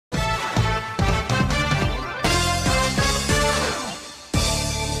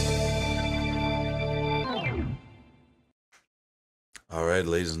All right,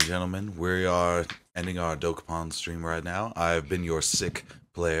 ladies and gentlemen, we are ending our Dokapon stream right now. I've been your sick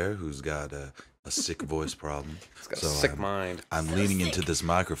player who's got a sick voice problem. He's got So a sick mind. I'm leaning into this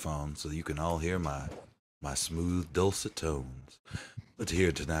microphone so you can all hear my smooth, dulcet tones. But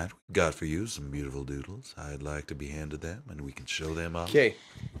here tonight, we got for you some beautiful doodles. I'd like to be handed them, and we can show them off. Okay,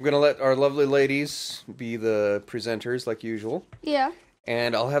 I'm gonna let our lovely ladies be the presenters like usual. Yeah.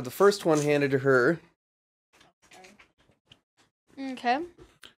 And I'll have the first one handed to her. Okay.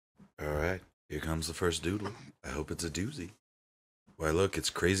 All right, here comes the first doodle. I hope it's a doozy. Why, look,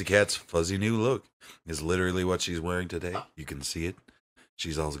 it's Crazy Cat's fuzzy new look. It's literally what she's wearing today. You can see it.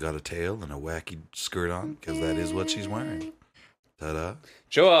 She's also got a tail and a wacky skirt on, because that is what she's wearing. Ta-da.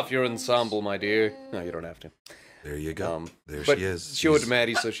 Show off your ensemble, my dear. No, you don't have to. There you go. There but she is. Show it to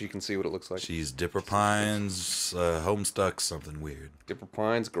Maddie so she can see what it looks like. She's Dipper Pine's Homestuck something weird. Dipper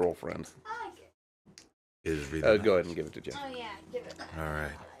Pine's girlfriend. I like it. It is really Go nice. ahead and give it to Jeff. Oh yeah, give it back. All right.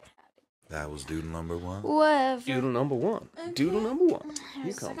 That was doodle number one. Whatever. Doodle number one. Doodle number one.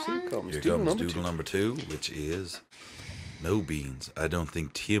 Here comes. Here Doodle comes number doodle two. number two, which is no beans. I don't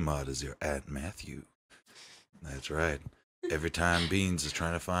think Tiamat is your Aunt Matthew. That's right. Every time Beans is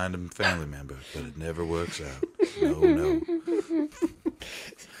trying to find a family member, but it never works out. No.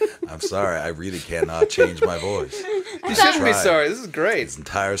 I'm sorry, I really cannot change my voice. You shouldn't be sorry. This is great. This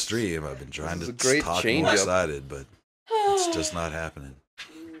entire stream, I've been trying This to is a great talk change more up. excited, but it's just not happening.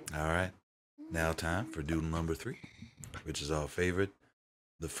 All right, now time for doodle number three, which is our favorite,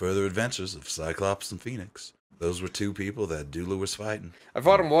 the further adventures of Cyclops and Phoenix. Those were two people that Doodler was fighting. I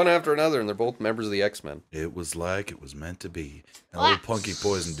fought them one after another, and they're both members of the X-Men. It was like it was meant to be. And old Punky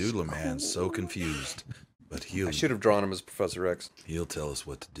Poison Doodler Man's so confused, but I should have drawn him as Professor X. he'll tell us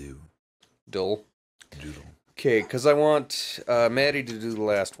what to do. Dull. Doodle. Okay, because I want Maddie to do the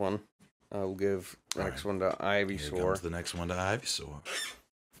last one. I'll give the next one to Here Ivysaur. comes the next one to Ivysaur.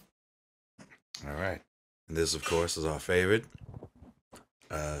 All right. And this, of course, is our favorite.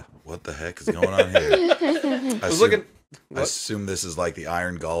 What the heck is going on here? I was looking. I assume this is like the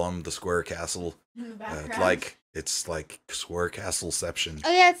Iron Golem, the Square Castle. It's like Square Castleception.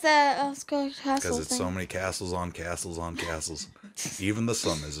 Oh yeah, it's a Skull Castle Because it's thing. so many castles on castles on castles. Even the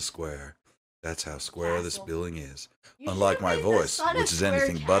sun is a square. That's how square this building is. Unlike my voice, which is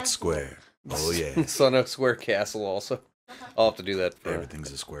anything but square. Oh yeah. Son of Square Castle also. I'll have to do that for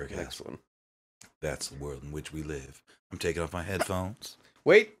Everything's a square the next castle. one. That's the world in which we live. I'm taking off my headphones.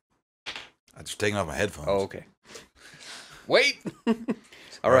 Wait. I'm just taking off my headphones. Oh, okay. Wait.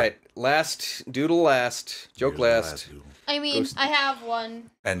 All right. Last. Doodle last. Joke Here's the last. doodle. I mean, Ghost- I have one.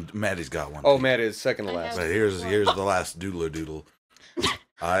 And Maddie's got one. Oh, too. Matt is second to I last. have- But here's the last doodler doodle.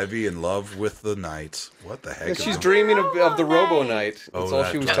 Ivy in love with the knights. What the heck? Yeah, is she's going- dreaming of the Robo Robo Knight. Oh, That's all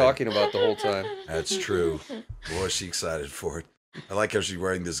that's she was right. talking about the whole time. That's true. Boy, is she excited for it. I like how she's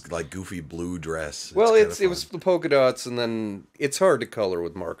wearing this like goofy blue dress. Well, kinda it was fun. the polka dots, and then it's hard to color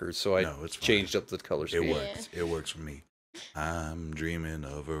with markers, so I No, it's fine. changed up the color It scheme. works. It works for me. I'm dreaming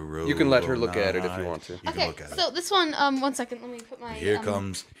of a road. You can let her look at it if you want to. You can Okay, look at so it. this one, one second, let me put my. Here thing.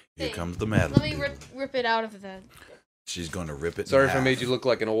 comes the Let Madeline. me doodle. rip it out of the. She's going to rip it. Sorry in if I half. made you look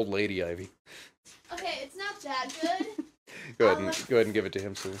like an old lady, Ivy. Okay, it's not that good. Go ahead and give it to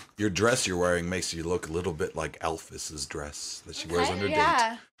him, Sue. Your dress you're wearing makes you look a little bit like Alphys's dress that she wears under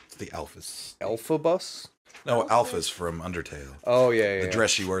date. It's the Alphys. Alpha Bus? No, Alphys from Undertale. Oh, yeah. The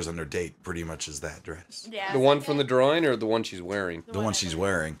dress she wears under date pretty much is that dress. Yeah. The one from the drawing or the one she's wearing? The one she's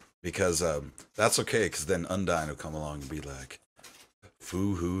wearing. Because that's okay, because then Undyne will come along and be like,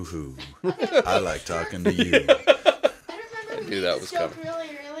 foo hoo hoo. I like talking to you. I don't remember I knew that was joke coming.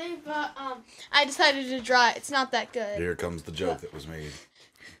 really, but I decided to draw it. It's not that good. Here comes the joke that was made.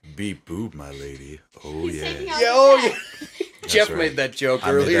 Beep boop, my lady. Oh, He's taking yeah. out Yeah, oh, the yeah. cat. Jeff right. made that joke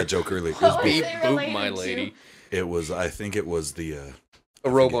I made earlier. that joke earlier. It What was was beep. it Boop, related my to? lady. It was, I think it was the, A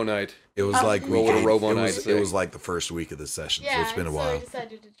Robo Knight. it was Oh. like What would a week eight. Robo It Knight was, say? it was like the first week of the session, so it's been a So while. I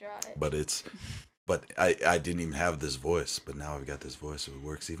decided to draw it. But I didn't even have this voice, but now I've got this voice, so it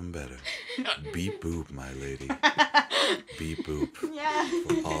works even better. Beep boop, my lady. Beep boop. Yeah.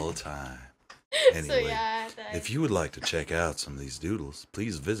 For all time. So Anyway, yeah. if you would like to check out some of these doodles,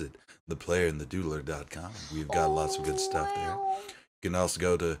 please visit theplayerandthedoodler.com. We've got lots of good stuff there. You can also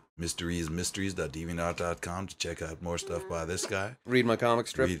go to mysteriesmysteries.deviantart.com to check out more stuff by this guy. Read my comic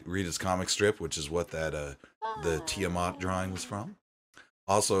strip. Read his comic strip, which is what that the Tiamat drawing was from.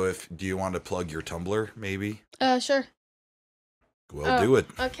 Also, do you want to plug your Tumblr, maybe? Sure. Well, do it.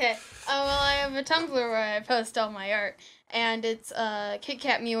 Okay. Well, I have a Tumblr where I post all my art, and it's Kit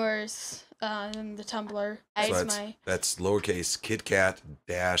Kat Mewers. The Tumblr. So that's lowercase KitKat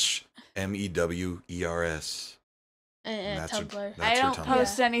 -MEWERS. And That's her- Tumblr. that's I her don't Tumblr.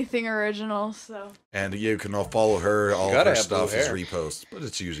 post anything original, so. And you can all follow her. All of Gotta her have blue stuff is hair. reposts, but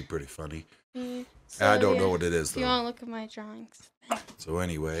it's usually pretty funny. So, I don't yeah, know what it is if you though. want to look at my drawings. So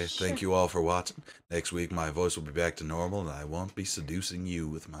anyway, thank you all for watching. Next week my voice will be back to normal, and I won't be seducing you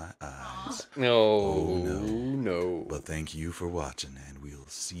with my eyes. No, Oh, no. no. But thank you for watching, and we'll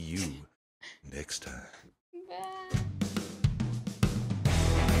see you next time. Bye.